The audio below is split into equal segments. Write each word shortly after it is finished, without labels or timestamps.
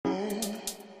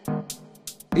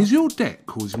Is your debt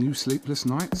causing you sleepless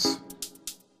nights?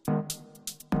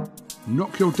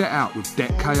 Knock your debt out with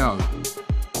Debt KO.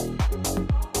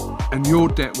 And your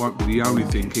debt won't be the only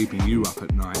thing keeping you up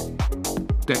at night.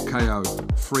 Debt KO.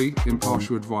 Free,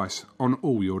 impartial advice on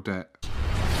all your debt.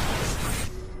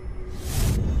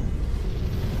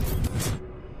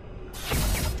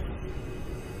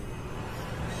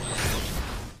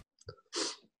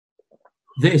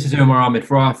 This is Umar Ahmed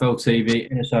for IFL TV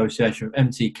in association with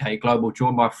MTK Global,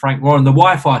 joined by Frank Warren. The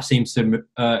Wi-Fi seems to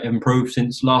improve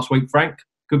since last week, Frank.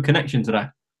 Good connection today.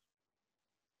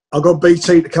 I've got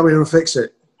BT to come in and fix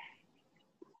it.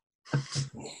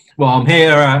 Well, I'm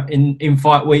here in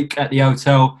fight week at the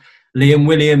hotel. Liam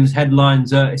Williams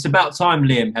headlines. It's about time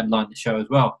Liam headlined the show as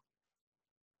well.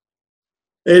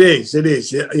 It is.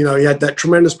 You know, he had that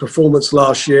tremendous performance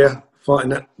last year,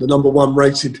 fighting at the #1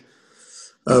 rated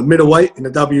middleweight in the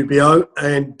WBO,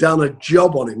 and done a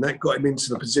job on him. That got him into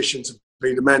the position to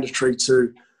be the mandatory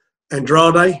to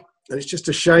Andrade. And it's just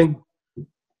a shame,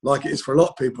 like it is for a lot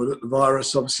of people, that the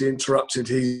virus obviously interrupted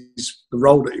the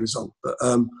role that he was on. But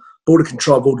Border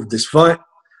Control ordered this fight,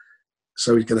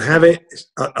 so he's going to have it.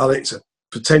 I think it's a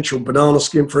potential banana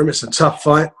skin for him. It's a tough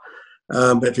fight.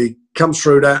 But if he comes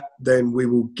through that, then we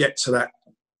will get to that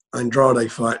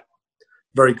Andrade fight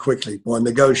very quickly by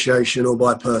negotiation or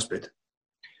by purse bid.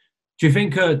 Do you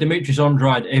think Demetrius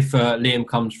Andrade, if Liam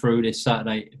comes through this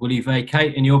Saturday, will he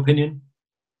vacate, in your opinion?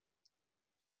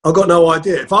 I've got no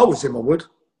idea. If I was him, I would.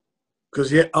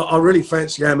 Because yeah, I really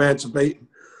fancy our man to beat him.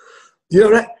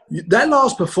 You know, that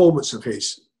last performance of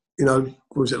his, you know,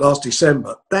 was it last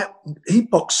December? That he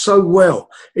boxed so well.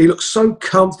 He looked so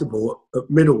comfortable at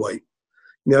middleweight.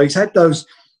 You know, he's had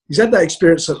that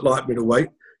experience at light middleweight.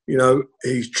 You know,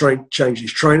 he's changed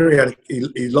his trainer.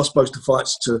 He lost both the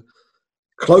fights to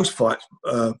close fights.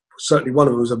 Certainly one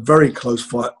of them was a very close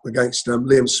fight against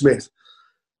Liam Smith.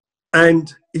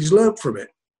 And he's learned from it.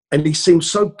 And he seems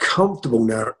so comfortable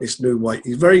now at this new weight.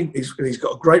 He's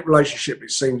got a great relationship,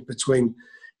 it seems, between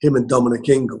him and Dominic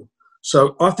Ingle.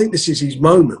 So I think this is his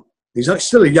moment. He's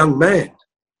still a young man.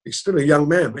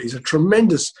 But he's a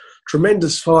tremendous,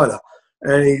 tremendous fighter.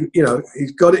 And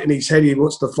he's got it in his head. He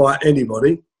wants to fight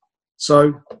anybody.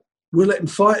 So we'll let him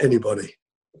fight anybody.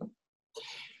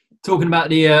 Talking about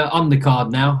the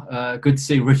undercard now, good to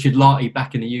see Richard Lartey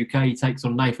back in the UK. He takes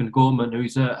on Nathan Gorman,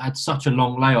 who's had such a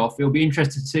long layoff. It'll be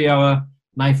interesting to see how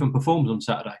Nathan performs on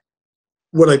Saturday.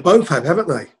 Well, they both have, haven't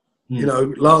they? You know,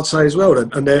 Lartey as well.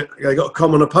 And they got a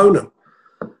common opponent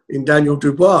in Daniel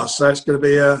Dubois. So it's going to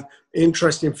be an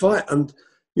interesting fight. And,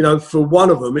 you know, for one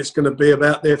of them, it's going to be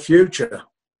about their future.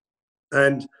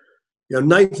 And, you know,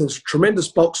 Nathan's a tremendous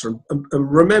boxer. And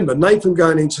remember, Nathan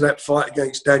going into that fight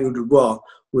against Daniel Dubois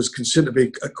was considered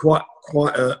to be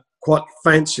quite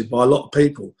fancied by a lot of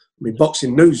people. I mean,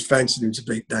 Boxing News fancied him to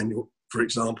beat Daniel, for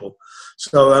example.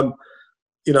 So,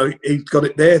 you know, he's got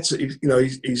it there.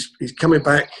 He's coming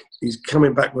back. He's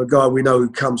coming back with a guy we know who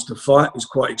comes to fight. He's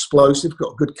quite explosive.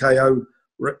 Got a good KO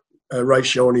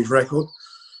ratio on his record.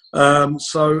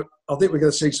 So I think we're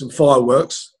going to see some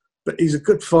fireworks. But he's a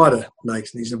good fighter,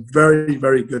 Nathan. He's a very,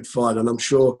 very good fighter, and I'm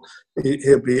sure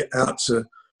he'll be out to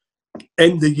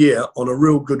end the year on a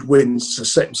real good win to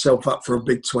set himself up for a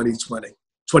big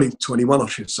 2021, I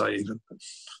should say, even.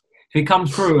 If he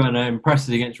comes through and impresses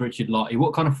against Richard Lartey,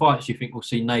 what kind of fights do you think we'll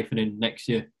see Nathan in next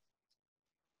year?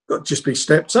 Got to just be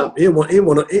stepped up. He's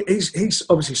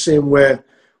obviously seeing where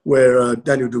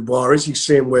Daniel Dubois is. He's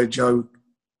seeing where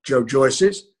Ddd-Joyce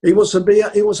is. He wants to be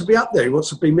up there. He wants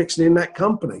to be mixing in that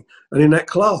company and in that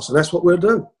class, and that's what we'll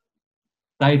do.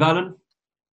 Dave Allen?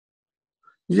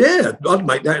 Yeah, I'd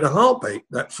make that in a heartbeat,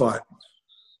 that fight.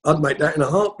 I'd make that in a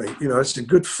heartbeat. You know, it's a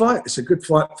good fight. It's a good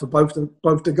fight for both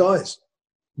the guys.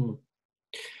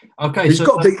 Okay, he's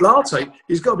got to beat Lartey.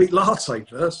 He's got to beat Lartey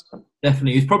first.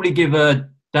 Definitely. He's probably give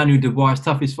Daniel Dubois his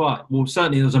toughest fight. Well,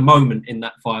 certainly there was a moment in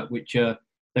that fight which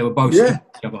they were both each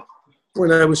other.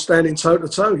 When they were standing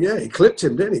toe-to-toe, yeah, he clipped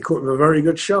him, didn't he? Caught him a very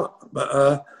good shot.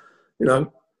 But, you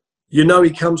know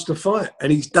he comes to fight,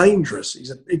 and he's dangerous.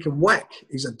 He can whack.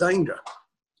 He's a danger.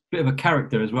 Bit of a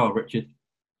character as well, Richard.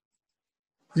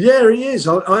 Yeah, he is.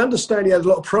 I understand he had a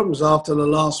lot of problems after the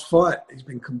last fight. He's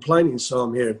been complaining, so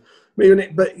I'm hearing.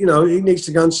 But, you know, he needs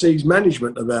to go and see his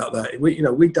management about that.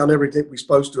 We've done everything we're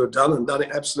supposed to have done and done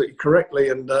it absolutely correctly.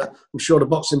 And I'm sure the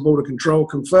Boxing Border Control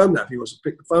confirmed that if he wants to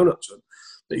pick the phone up to him.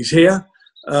 But he's here.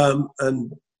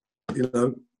 And, you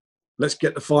know, let's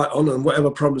get the fight on. And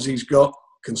whatever problems he's got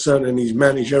concerning his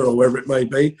manager or wherever it may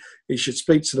be, he should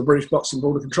speak to the British Boxing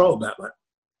Border Control about that.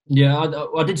 Yeah,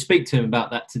 I did speak to him about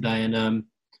that today, and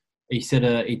he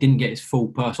said he didn't get his full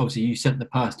purse. Obviously, you sent the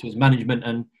purse to his management,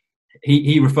 and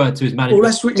he referred to his Well, management.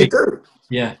 that's what you do.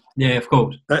 Yeah, yeah, of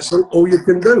course. That's all you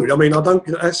can do. I mean,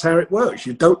 that's how it works.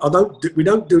 We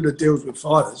don't do the deals with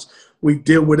fighters. We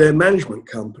deal with their management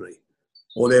company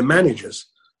or their managers.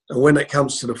 And when it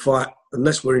comes to the fight,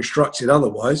 unless we're instructed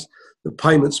otherwise, the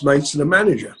payment's made to the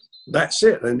manager. That's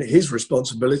it. And his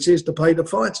responsibility is to pay the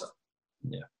fighter.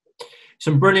 Yeah.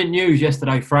 Some brilliant news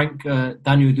yesterday, Frank.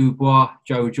 Daniel Dubois,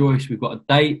 Joe-Joyce, we've got a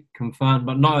date confirmed.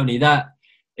 But not only that,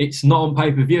 it's not on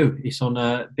pay-per-view. It's on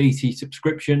a BT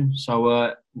subscription.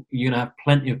 So you're going to have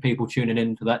plenty of people tuning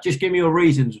in for that. Just give me your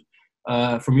reasons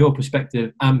from your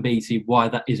perspective and BT why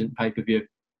that isn't pay-per-view.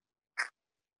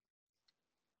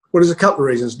 Well, there's a couple of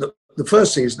reasons. The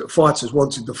first thing is that fighters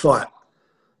wanted to fight.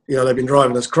 You know, they've been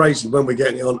driving us crazy when we're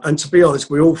getting it on. And to be honest,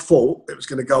 we all thought it was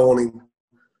going to go on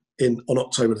on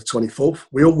October the 24th.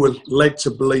 We all were led to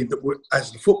believe that,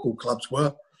 as the football clubs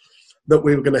were, that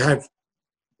we were going to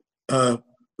have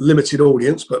limited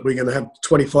audience, but we're going to have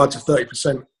 25 to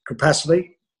 30%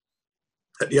 capacity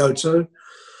at the O2.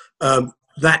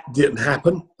 That didn't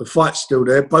happen. The fight's still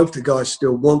there. Both the guys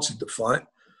still wanted to fight.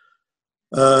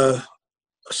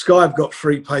 Sky have got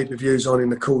 3 pay-per-views on in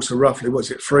the course of roughly,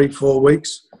 3-4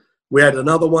 weeks. We had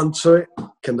another one to it.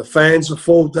 Can the fans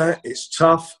afford that? It's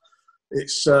tough.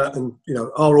 It's and you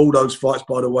know, are all those fights,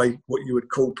 by the way, what you would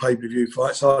call pay-per-view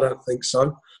fights? I don't think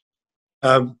so.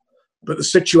 But the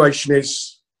situation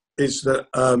is that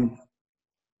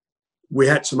we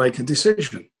had to make a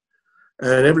decision,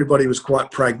 and everybody was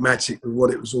quite pragmatic with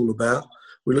what it was all about.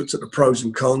 We looked at the pros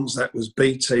and cons. That was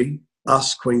BT,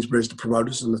 us, Queensberry as the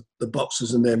promoters, and the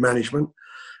boxers and their management,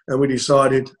 and we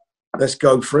decided let's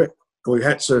go for it. And we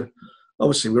had to.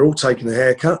 Obviously, we're all taking a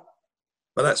haircut.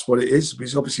 But that's what it is.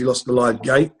 We've obviously lost the live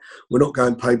gate. We're not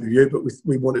going pay-per-view, but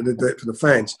we wanted to do it for the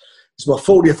fans. It's my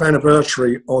 40th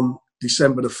anniversary on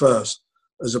December the 1st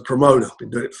as a promoter. I've been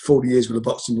doing it for 40 years with the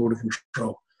Boxing Board of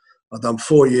Control. I've done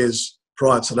 4 years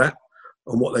prior to that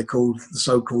on what they called the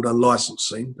so-called unlicensed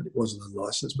scene, but it wasn't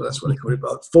unlicensed, but that's what they call it.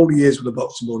 But 40 years with the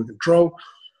Boxing Board of Control.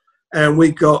 And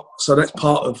so that's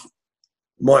part of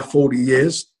my 40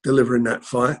 years delivering that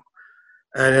fight.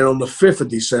 And then on the 5th of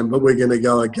December, we're going to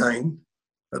go again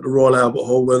at the Royal Albert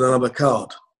Hall with another card.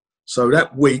 So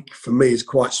that week for me is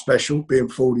quite special, being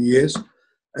 40 years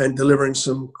and delivering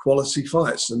some quality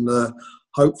fights. And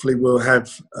hopefully we'll have,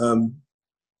 and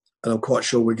I'm quite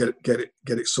sure we'll get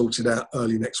it sorted out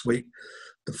early next week,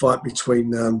 the fight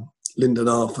between Lyndon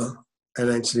Arthur and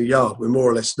Anthony Yard. We're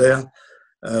more or less there.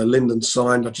 Lyndon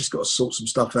signed. I've just got to sort some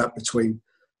stuff out between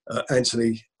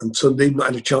Anthony and Tunde. Not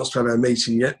had a chance to have our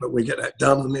meeting yet, but we get that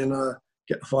done and then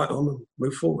get the fight on and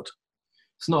move forward.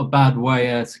 It's not a bad way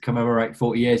to commemorate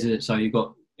 40 years, is it? So you've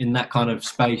got, in that kind of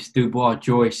space, Dubois,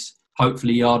 Joyce,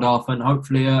 hopefully Yard Arthur, and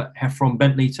hopefully Heffron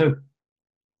Bentley too.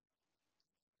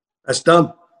 That's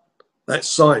done. That's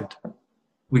signed.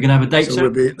 We're going to have a date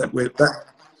soon?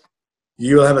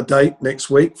 You'll have a date next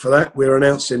week for that. We're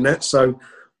announcing that. So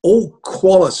all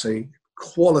quality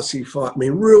fight. I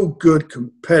mean, real good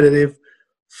competitive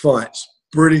fights.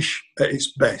 British at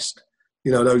its best.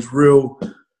 You know, those real...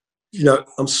 You know,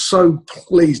 I'm so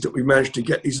pleased that we managed to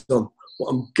get these on. What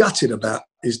I'm gutted about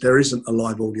is there isn't a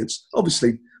live audience.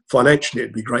 Obviously, financially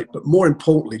it'd be great, but more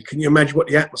importantly, can you imagine what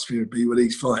the atmosphere would be with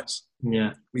these fights?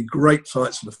 Yeah. It'd be great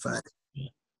fights for the fans. Yeah.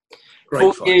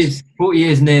 Great 40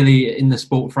 years nearly in the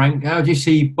sport, Frank. How do you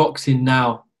see boxing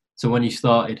now to when you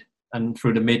started and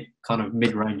through the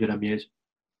mid-range of them years?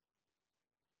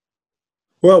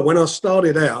 Well, when I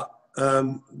started out,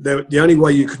 the only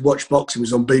way you could watch boxing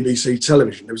was on BBC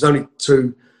television. There was only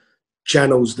 2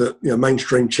 channels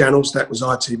mainstream channels. That was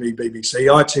ITV, BBC.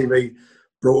 ITV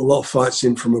brought a lot of fights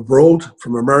in from abroad,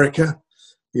 from America.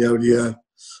 You know, a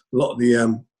lot of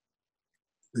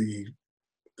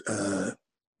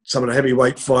some of the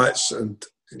heavyweight fights and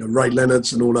Ray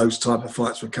Leonard's and all those type of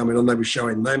fights were coming on. They were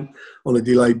showing them on a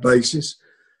delayed basis.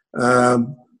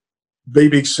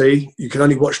 BBC, you can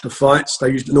only watch the fights.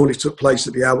 They normally took place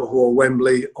at the Albert Hall or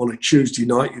Wembley on a Tuesday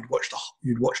night. You'd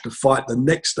watch the fight the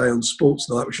next day on Sports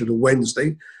Night, which was a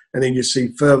Wednesday, and then you see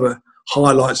further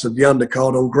highlights of the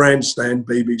undercard on Grandstand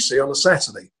BBC on a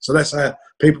Saturday. So that's how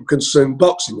people consume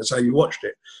boxing. That's how you watched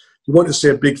it. You want to see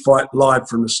a big fight live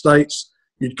from the States,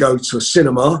 you'd go to a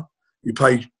cinema. You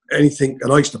pay anything,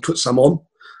 and I used to put some on,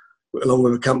 along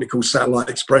with a company called Satellite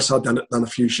Express. I'd done a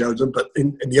few shows of them, but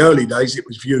in the early days, it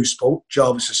was View Sport,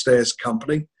 Jarvis Astaire's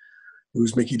company, who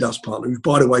was Mickey Duff's partner, who,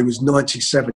 by the way, was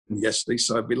 97 yesterday,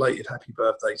 so a belated happy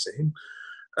birthday to him.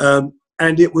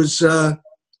 And it was,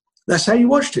 that's how you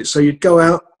watched it. So you'd go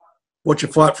out, watch a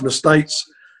fight from the States,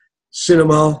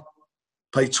 cinema,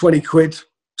 pay 20 quid,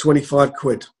 25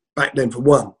 quid, back then for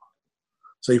one.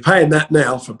 So you're paying that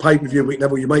now for pay-per-view. We can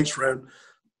have all your mates around,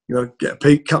 you know, get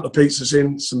a couple of pizzas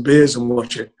in, some beers and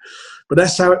watch it. But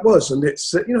that's how it was. And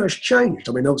it's, you know, it's changed.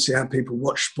 I mean, obviously how people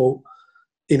watch sport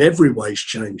in every way's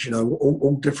changed, you know,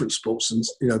 all different sports. And,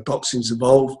 you know, boxing's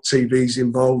evolved, TV's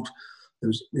involved. There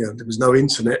was no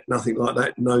internet, nothing like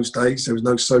that in those days. There was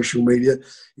no social media.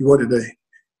 You wanted to,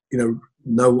 you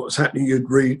know what was happening.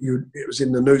 You'd read, it was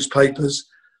in the newspapers,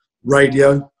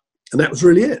 radio, and that was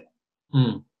really it.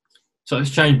 Mm. So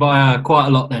it's changed by quite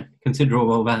a lot then,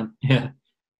 considerable amount, yeah.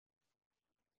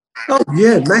 Oh,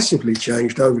 yeah, massively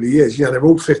changed over the years. You know, they're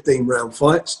all 15-round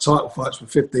fights. Title fights were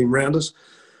 15-rounders.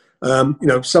 You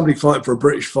know, somebody fighting for a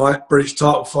British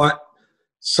title fight,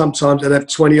 sometimes they'd have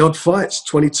 20-odd fights,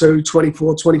 22,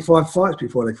 24, 25 fights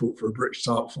before they fought for a British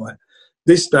title fight.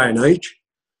 This day and age,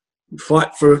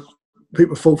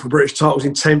 people fought for British titles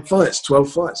in 10 fights,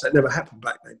 12 fights. That never happened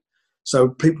back then. So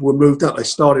people were moved up. They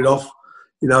started off,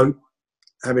 you know,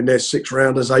 having their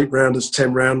 6-rounders, 8-rounders,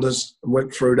 10-rounders, and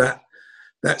went through that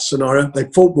scenario. They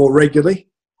fought more regularly.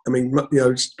 I mean, you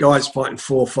know, guys fighting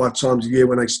 4 or 5 times a year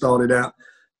when they started out.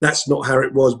 That's not how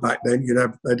it was back then.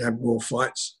 They'd have more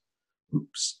fights. You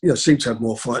know, seemed to have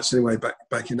more fights anyway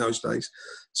back in those days.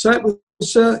 So it was,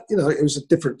 you know, it was at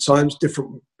different times,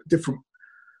 different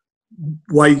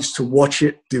ways to watch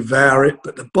it, devour it.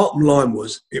 But the bottom line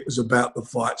was, it was about the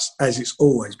fights, as it's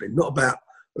always been. Not about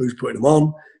who's putting them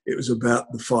on. It was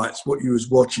about the fights, what you was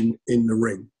watching in the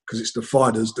ring, because it's the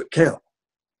fighters that count.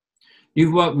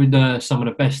 You've worked with some of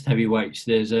the best heavyweights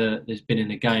there's been in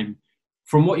the game.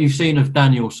 From what you've seen of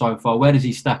Daniel so far, where does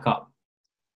he stack up?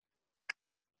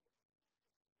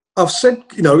 I've said,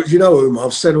 you know him.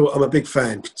 I've said I'm a big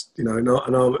fan, you know,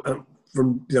 and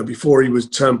from, you know, before he was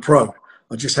turned pro,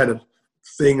 I just had a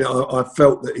thing. I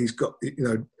felt that he's got, you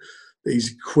know, that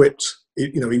he's equipped.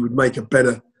 You know, he would make a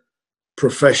better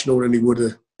professional than he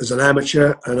would as an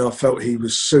amateur, and I felt he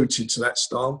was suited to that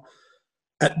style.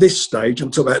 At this stage,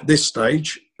 I'm talking about this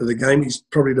stage of the game, he's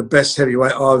probably the best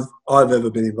heavyweight I've ever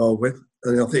been involved with,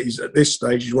 and I think at this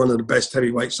stage he's one of the best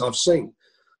heavyweights I've seen.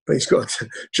 But he's got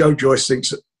Ddd-Joyce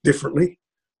thinks differently,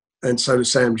 and so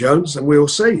does Sam Jones, and we'll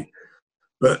see.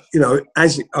 But, you know, I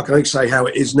can only say how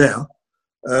it is now.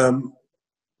 You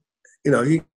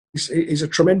know, he's a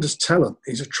tremendous talent.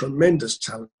 He's a tremendous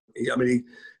talent.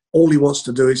 All he wants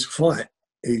to do is fight.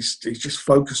 He's just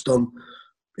focused on,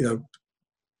 you know,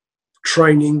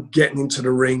 training, getting into the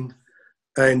ring,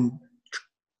 and,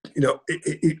 you know,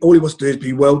 all he wants to do is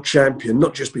be world champion,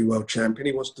 not just be world champion.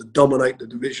 He wants to dominate the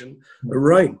division and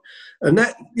reign. And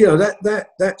that, you know,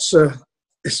 that's you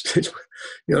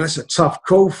know, that's a tough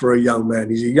call for a young man.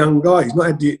 He's a young guy. He's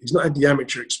not had the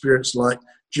amateur experience like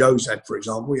Joe's had, for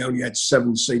example. He only had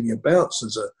 7 senior bouts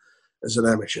as an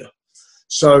amateur.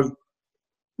 So,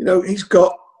 you know,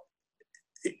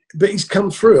 but he's come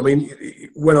through. I mean,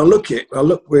 when I look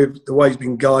with the way he's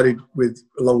been guided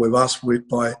along with us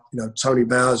by, you know, Tony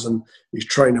Bowers and his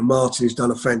trainer Martin, who's done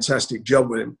a fantastic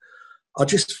job with him. I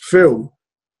just feel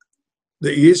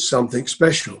that he is something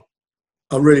special.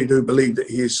 I really do believe that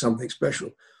he is something special.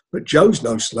 But Joe's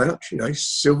no slouch. You know, he's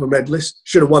silver medalist.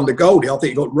 Should have won the gold. I think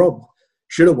he got robbed.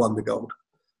 Should have won the gold.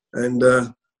 And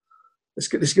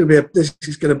this is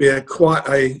going to be quite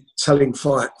a telling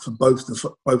fight for both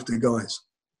the guys.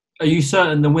 Are you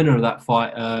certain the winner of that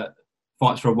fight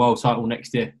fights for a world title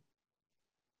next year?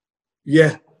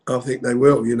 Yeah, I think they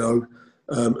will. You know,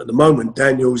 at the moment,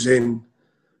 Daniel's in.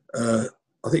 I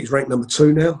think he's ranked number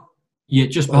 2 now. Yeah,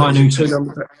 just behind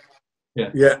Usyk.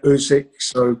 Yeah, Usyk.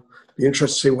 So be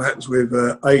interested to see what happens with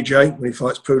AJ when he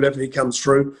fights Pulev. If he comes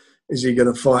through, is he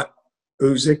going to fight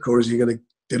Usyk, or is he going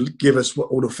to give us what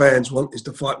all the fans want, is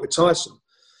to fight with Tyson?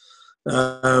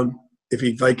 If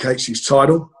he vacates his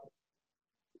title,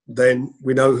 then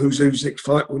we know whose Usyk's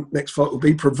next fight will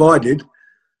be, provided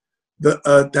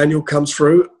that Daniel comes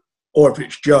through, or if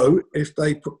it's Joe, if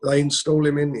they install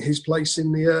him in his place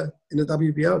in the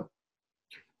WBO.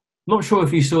 Not sure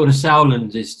if you saw the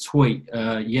Sauerland'S tweet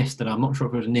yesterday. I'm not sure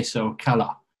if it was Nissa or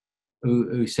Kalle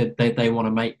who said they want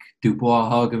to make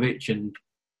Dubois-Hrgovic, and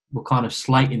were kind of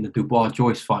slating the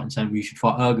Dubois-Joyce fight and saying we should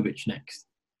fight Hrgovic next.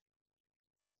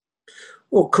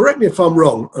 Well, correct me if I'm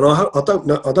wrong, and I don't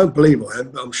know. I don't believe I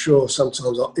am, but I'm sure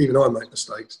sometimes even I make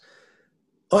mistakes.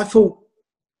 I thought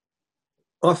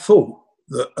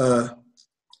that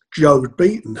Joe had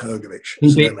beaten Hrgovic.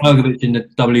 He beat Hrgovic in the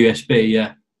WSB,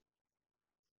 yeah.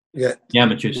 Yeah. The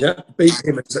amateurs. Yeah,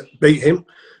 beat him.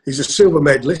 He's a silver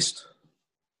medalist.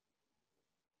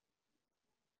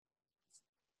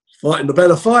 Fighting the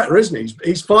better fighter, isn't he?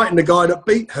 He's fighting the guy that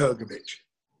beat Hrgovic.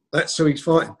 That's who he's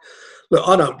fighting. Look,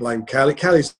 I don't blame Kalle.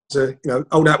 Kalle's,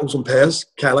 old apples and pears,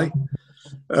 Kalle.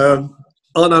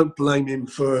 I don't blame him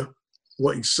for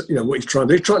what he's trying to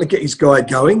do. He's trying to get his guy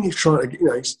going. He's trying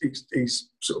to, he's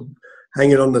sort of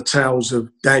hanging on the tails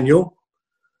of Daniel,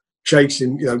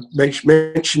 chasing,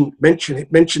 mention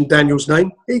Daniel's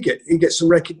name. He gets some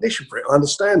recognition for it. I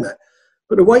understand that.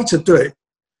 But the way to do it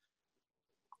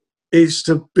is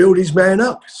to build his man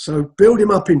up. So build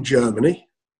him up in Germany.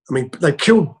 I mean, they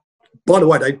killed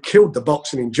the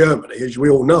boxing in Germany, as we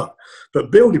all know.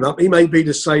 But build him up. He may be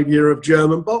the saviour of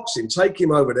German boxing. Take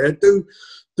him over there. Do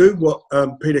what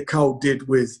Peter Cole did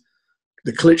with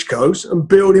the Klitschko's and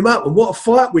build him up. And what a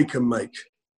fight we can make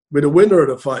with a winner of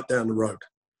the fight down the road.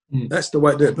 That's the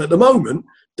way to do it. But at the moment,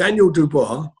 Daniel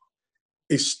Dubois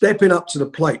is stepping up to the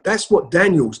plate. That's what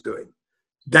Daniel's doing.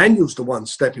 Daniel's the one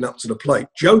stepping up to the plate.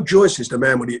 Joe Joyce is the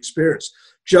man with the experience.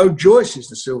 Joe Joyce is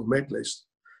the silver medalist.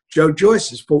 Joe Joyce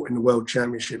has fought in the World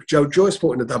Championship. Joe Joyce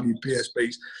fought in the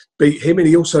WPSBs, beat him, and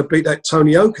he also beat that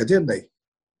Tony Oka, didn't he?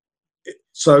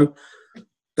 So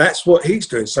that's what he's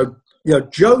doing. So,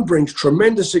 Joe brings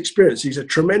tremendous experience. He's a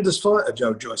tremendous fighter,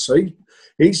 Joe Joyce. So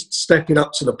he's stepping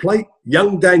up to the plate.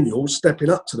 Young Daniel's stepping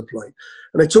up to the plate.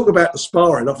 And they talk about the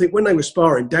sparring. I think when they were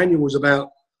sparring, Daniel was about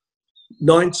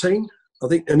 19, I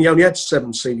think, and he only had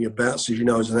 7 senior bouts, as you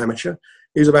know, as an amateur.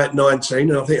 He was about 19,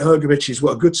 and I think Hrgovic is,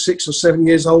 a good 6 or 7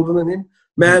 years older than him?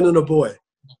 Man and a boy.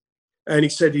 And he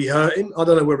said he hurt him. I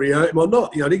don't know whether he hurt him or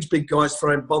not. These big guys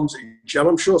throwing bombs at each other.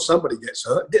 I'm sure somebody gets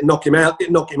hurt. Didn't knock him out,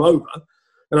 didn't knock him over.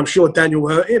 And I'm sure Daniel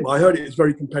hurt him. I heard it was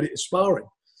very competitive sparring.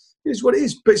 It is what it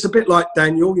is. But it's a bit like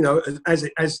Daniel, as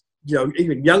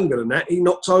even younger than that, he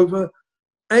knocked over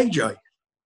AJ.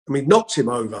 Knocked him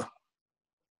over.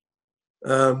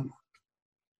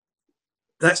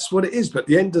 That's what it is. But at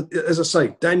the end, as I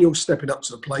say, Daniel's stepping up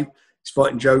to the plate. He's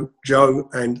fighting Joe,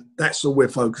 and that's all we're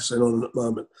focusing on at the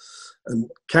moment. And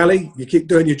Kalle, you keep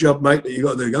doing your job, mate, that you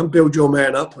got to do. Go and build your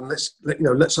man up, and let's let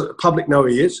the public know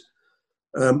he is,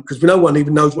 because no one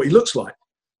even knows what he looks like.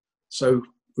 So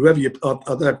whoever I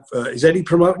don't know, is Eddie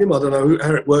promoting him? I don't know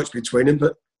how it works between them,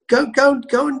 but go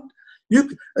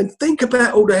and think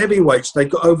about all the heavyweights they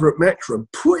got over at Matchroom.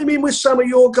 Put him in with some of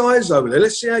your guys over there.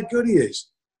 Let's see how good he is.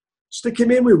 Stick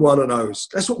him in with one of those.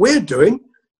 That's what we're doing.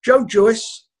 Joe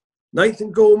Joyce,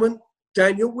 Nathan Gorman,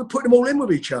 Daniel, we're putting them all in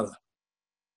with each other.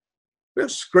 We don't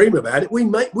scream about it. We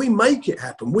make it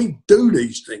happen. We do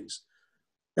these things.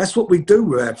 That's what we do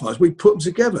with our fighters. We put them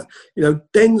together.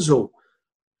 Denzel,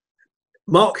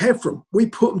 Mark Heffron, we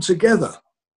put them together.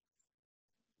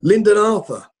 Lyndon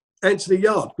Arthur, Anthony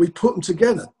Yard, we put them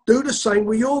together. Do the same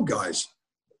with your guys.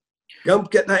 Go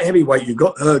and get that heavyweight you've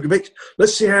got, Hrgovic.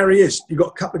 Let's see how he is. You've got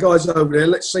a couple of guys over there.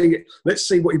 Let's see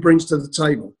what he brings to the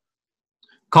table.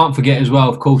 Can't forget as well,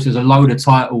 of course, there's a load of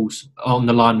titles on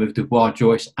the line with Dubois,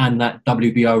 Joyce, and that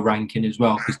WBO ranking as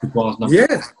well, because Dubois' number.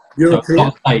 Yeah,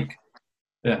 European.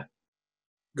 Yeah.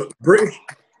 Got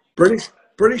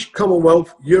British,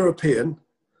 Commonwealth, European,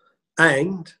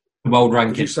 and the world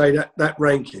ranking. Would you say that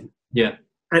ranking? Yeah.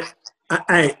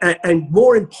 And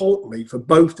more importantly for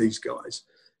both these guys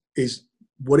is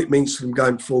what it means for them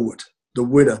going forward, the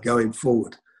winner going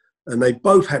forward. And they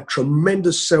both have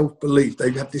tremendous self-belief.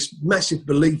 They have this massive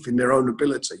belief in their own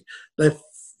ability. They're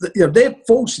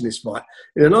forcing this fight.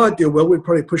 In an ideal world, we've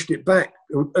probably pushed it back,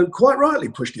 and quite rightly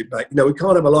pushed it back. We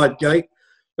can't have a live gate.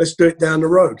 Let's do it down the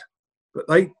road. But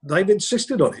they've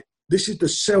insisted on it. This is the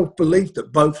self-belief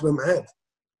that both of them have.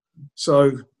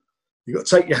 So you've got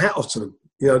to take your hat off to them.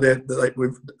 As I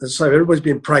say, everybody's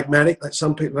been pragmatic. That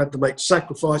some people had to make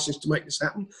sacrifices to make this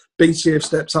happen. BTF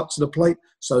steps up to the plate.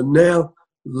 So now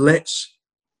let's,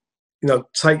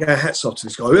 take our hats off to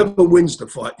this guy. Whoever wins the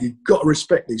fight, you've got to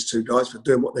respect these two guys for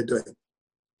doing what they're doing.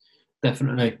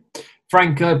 Definitely.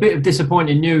 Frank, a bit of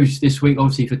disappointing news this week,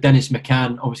 obviously, for Dennis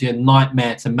McCann. Obviously, a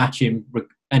nightmare to match him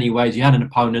anyways. You had an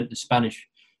opponent, the Spanish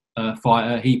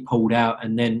fighter. He pulled out,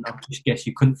 and then I just guess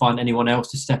you couldn't find anyone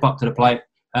else to step up to the plate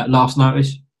at last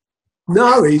notice.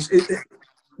 No,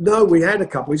 we had a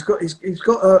couple. He's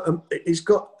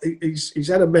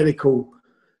had a medical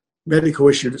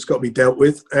issue that's got to be dealt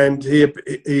with, and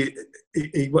he's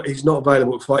not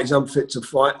available to fight. He's unfit to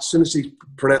fight. As soon as he's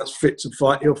pronounced fit to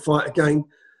fight, he'll fight again.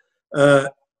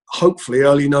 Hopefully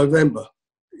early November.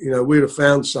 We'd have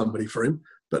found somebody for him,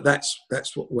 but that's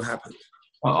what will happen.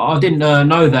 I didn't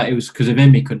know that it was because of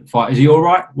him he couldn't fight. Is he all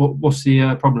right? What's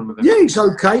the problem with him? Yeah, he's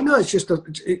okay. No, it's just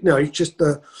listen,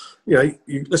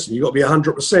 you've got to be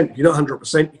 100%. If you're not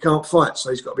 100%, you can't fight. So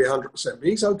he's got to be 100%. But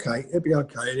he's okay. He'll be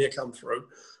okay, and he'll come through.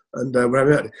 And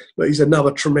but he's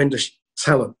another tremendous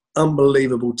talent,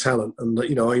 unbelievable talent. And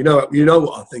you know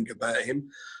what I think about him.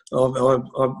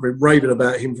 I've been raving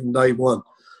about him from day one.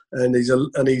 and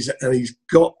he's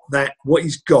got that. What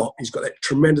he's got that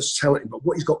tremendous talent. But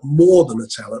what he's got more than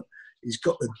the talent, he's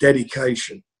got the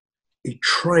dedication. He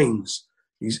trains.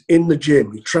 He's in the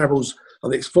gym. He travels. I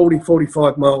think it's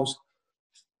 45 miles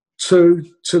to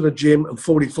the gym, and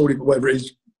 40, whatever it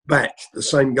is, back. The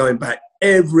same going back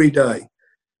every day.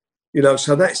 You know,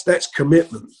 so that's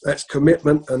commitment. That's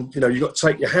commitment, and you know, you've got to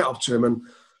take your hat off to him.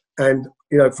 And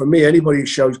you know, for me, anybody who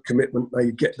shows commitment,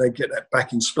 they get that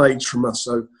back in spades from us.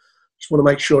 So just want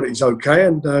to make sure that he's okay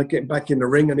and get him back in the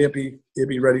ring, and he'll be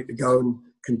ready to go and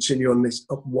continue on this,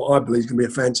 what I believe is going to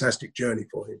be a fantastic journey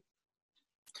for him.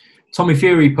 Tommy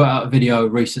Fury put out a video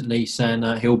recently saying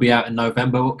he'll be out in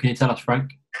November. What can you tell us,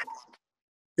 Frank?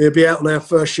 He'll be out on our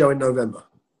first show in November.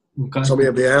 Okay. Tommy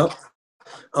will be out.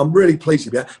 I'm really pleased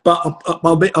to be out. But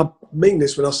I mean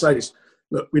this when I say this.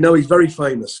 Look, we know he's very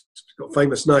famous. He's got a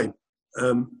famous name.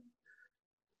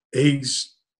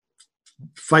 He's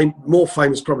more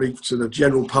famous probably to the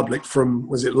general public from,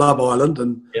 was it Love Island,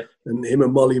 and him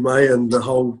and Molly May and the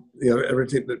whole, you know,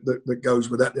 everything that goes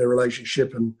with that, their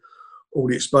relationship and all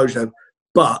the exposure.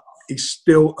 But he's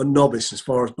still a novice as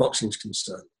far as boxing's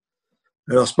concerned.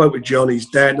 And I spoke with John, his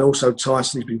dad, and also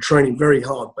Tyson. He's been training very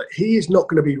hard, but he is not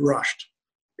going to be rushed.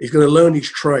 He's going to learn his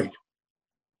trade.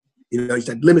 You know, he's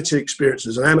had limited experience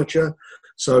as an amateur,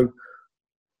 so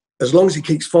as long as he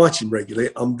keeps fighting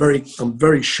regularly, I'm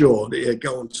very sure that he'll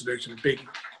go on to do some big.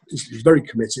 He's very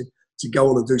committed to go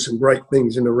on and do some great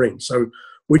things in the ring. So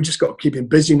we just got to keep him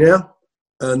busy now,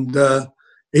 and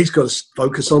he's got to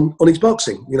focus on his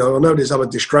boxing. You know, I know there's other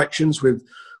distractions with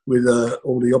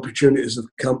all the opportunities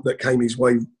that came his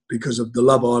way because of the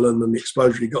Love Island and the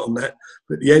exposure he got on that.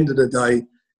 But at the end of the day,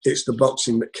 it's the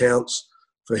boxing that counts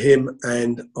for him,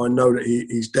 and I know that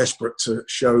he's desperate to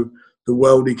show the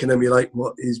world he can emulate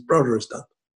what his brother has done.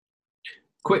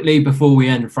 Quickly before we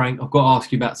end, Frank, I've got to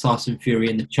ask you about Tyson Fury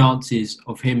and the chances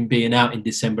of him being out in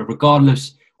December,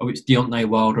 regardless of it's Deontay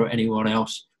Wilder or anyone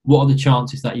else. What are the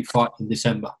chances that he fights in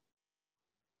December?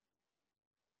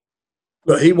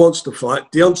 Look, he wants to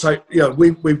fight. Deontay, you know,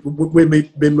 we've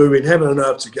been moving heaven and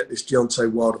earth to get this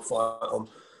Deontay Wilder fight on.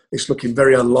 It's looking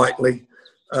very unlikely,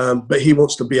 but he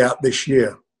wants to be out this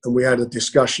year. And we had a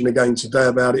discussion again today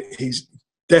about it. He's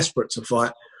desperate to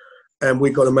fight, and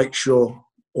we've got to make sure,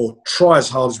 or try as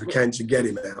hard as we can to get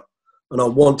him out. And I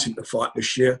want him to fight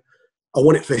this year. I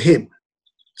want it for him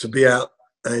to be out,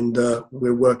 and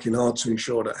we're working hard to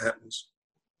ensure that happens.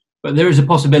 But there is a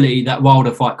possibility that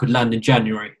Wilder fight could land in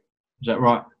January. Is that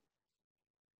right?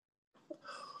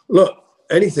 Look,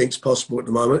 anything's possible at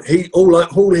the moment.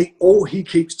 All he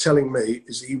keeps telling me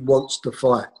is he wants to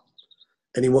fight,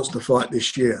 and he wants to fight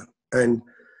this year. And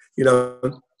you know,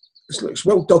 it's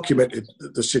well documented,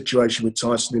 the situation with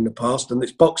Tyson in the past, and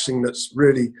it's boxing that's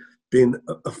really been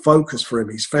a focus for him.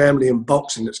 His family and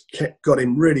boxing that's got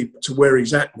him really to where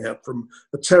he's at now, from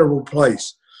a terrible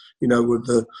place, you know, with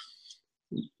the,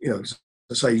 you know,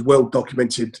 I say he's well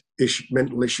documented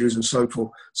mental issues and so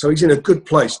forth. So he's in a good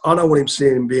place. I don't want him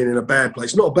seeing him being in a bad place.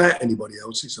 It's not about anybody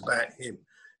else. It's about him.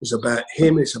 It's about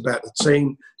him. It's about the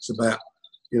team. It's about,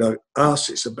 you know, us.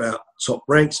 It's about Top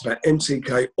Rank. It's about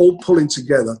MTK, all pulling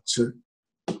together to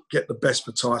get the best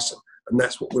for Tyson. And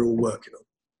that's what we're all working on.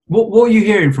 What are you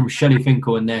hearing from Shelley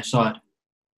Finkel and their side?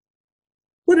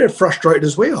 Well, they're frustrated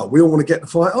as we are. We all want to get the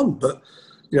fight on. But,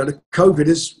 you know, the COVID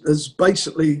has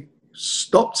basically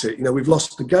stopped it. You know, we've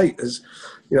lost the gate. As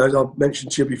you know, as I've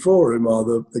mentioned to you before, Umar,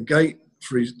 the gate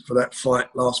for that fight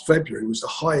last February was the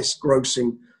highest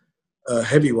grossing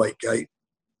heavyweight gate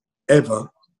ever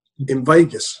in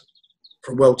Vegas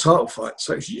for a world title fight.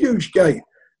 So it's a huge gate,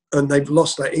 and they've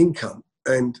lost that income.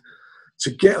 And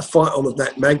to get a fight on of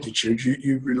that magnitude,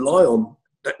 you rely on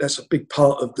that. That's a big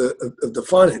part of the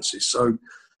finances. So,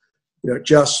 you know,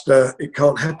 just it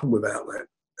can't happen without that.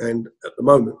 And at the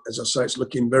moment, as I say, it's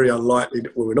looking very unlikely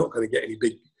that we're not going to get any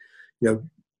big, you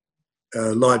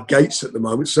know, live gates at the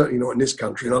moment. Certainly not in this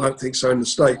country, and I don't think so in the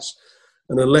States.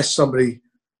 And unless somebody,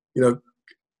 you know,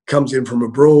 comes in from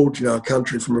abroad, you know, a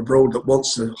country from abroad that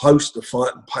wants to host the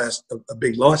fight and pay us a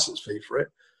big license fee for it,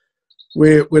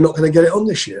 we're not going to get it on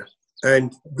this year.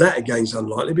 And that again is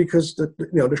unlikely because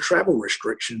the travel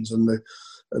restrictions and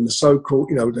the so-called,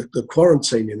 you know, the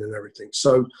quarantining and everything.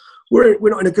 So we're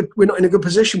not in a good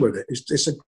position with it. It's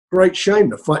a great shame.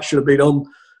 The fight should have been on,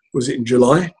 was it in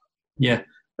July? Yeah.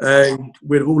 And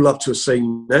we'd have all loved to have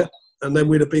seen that, and then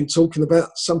we'd have been talking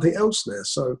about something else there.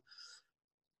 So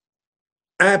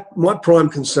my prime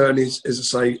concern is, as I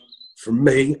say, from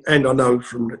me, and I know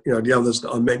from, you know, the others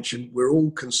that I mentioned, we're all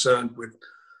concerned with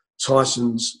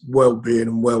Tyson's well-being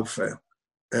and welfare,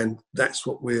 and that's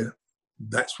what we've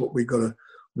got to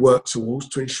work towards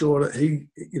to ensure that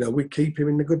we keep him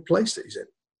in the good place that he's in.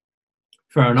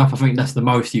 Fair enough. I think that's the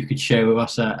most you could share with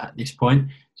us at this point.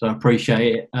 So I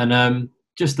appreciate it. And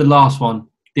just the last one,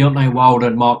 Deontay Wilder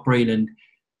and Mark Breland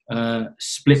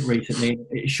split recently.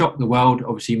 It shocked the world.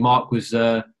 Obviously, Mark was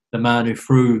the man who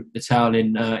threw the towel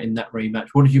in that rematch.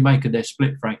 What did you make of their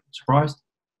split, Frank? Surprised?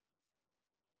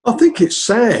 I think it's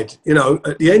sad.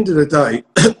 At the end of the day,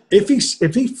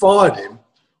 if he fired him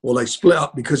or they split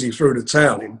up because he threw the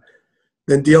towel in,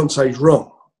 then Deontay's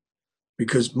wrong.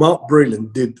 Because Mark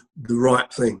Breland did the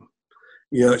right thing.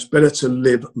 It's better to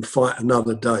live and fight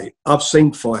another day. I've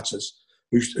seen fighters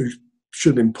who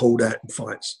should have been pulled out in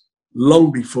fights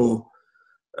long before,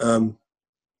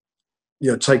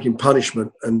 taking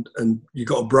punishment. And you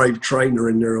got a brave trainer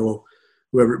in there or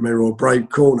whoever it may be, or a brave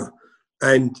corner.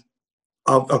 And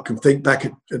I can think back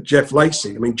at Jeff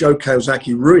Lacey. I mean, Joe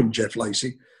Kawasaki ruined Jeff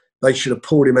Lacey. They should have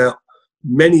pulled him out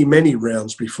many, many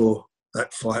rounds before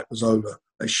that fight was over.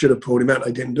 They should have pulled him out.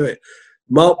 They didn't do it.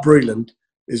 Mark Breland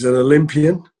is an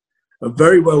Olympian, a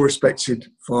very well-respected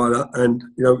fighter, and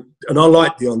I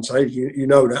like Deontay. You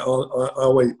know that.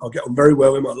 I get on very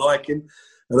well with him. I like him,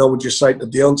 and I would just say to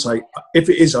Deontay, if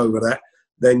it is over that,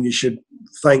 then you should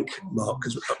thank Mark,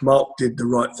 because Mark did the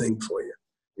right thing for you.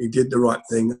 He did the right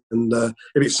thing, and if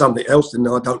it's something else, then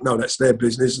I don't know. That's their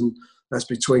business, and that's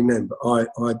between them. But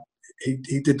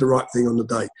he did the right thing on the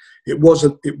day. It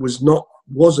wasn't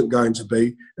going to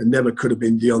be, and never could have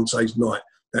been Deontay's night.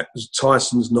 That was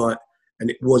Tyson's night,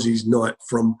 and it was his night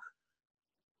from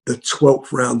the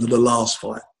 12th round of the last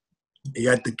fight. He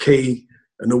had the key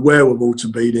and the wherewithal to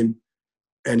beat him,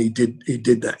 and he did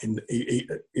that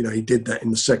he did that in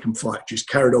the second fight. Just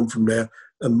carried on from there,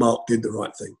 and Mark did the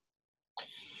right thing.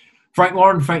 Frank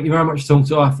Warren, thank you very much for talking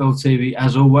to IFL TV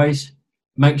as always.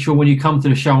 Make sure when you come to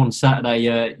the show on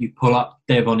Saturday, you pull up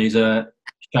Dev on his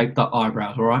shaped up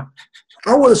eyebrows, all right?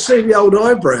 I want to see the old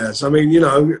eyebrows. I mean,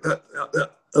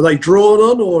 are they drawn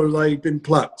on or have they been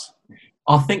plucked?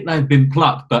 I think they've been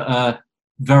plucked, but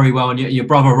very well. And your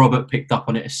brother Robert picked up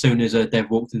on it as soon as Dev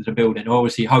walked into the building.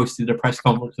 Obviously hosted the press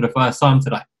conference for the first time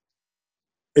today.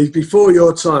 It's before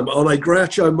your time. Are they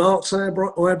Groucho Marx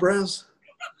eyebrows?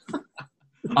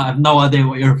 I have no idea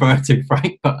what you're referring to,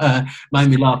 Frank, but made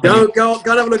me laugh. Go and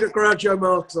have a look at Groucho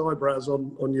Marx eyebrows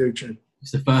on YouTube. It's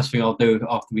the first thing I'll do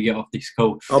after we get off this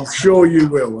call. I'm sure you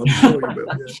will. Yeah.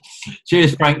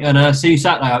 Cheers, Frank, and see you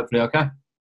Saturday, hopefully, okay?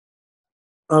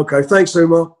 Okay, thanks,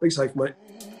 Umar. Be safe, mate.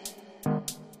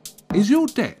 Is your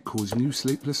debt causing you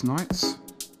sleepless nights?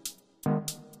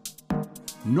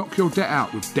 Knock your debt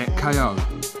out with Debt KO.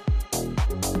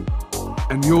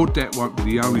 And your debt won't be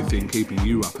the only thing keeping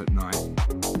you up at night.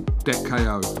 Debt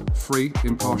KO, free,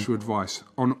 impartial advice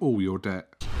on all your debt.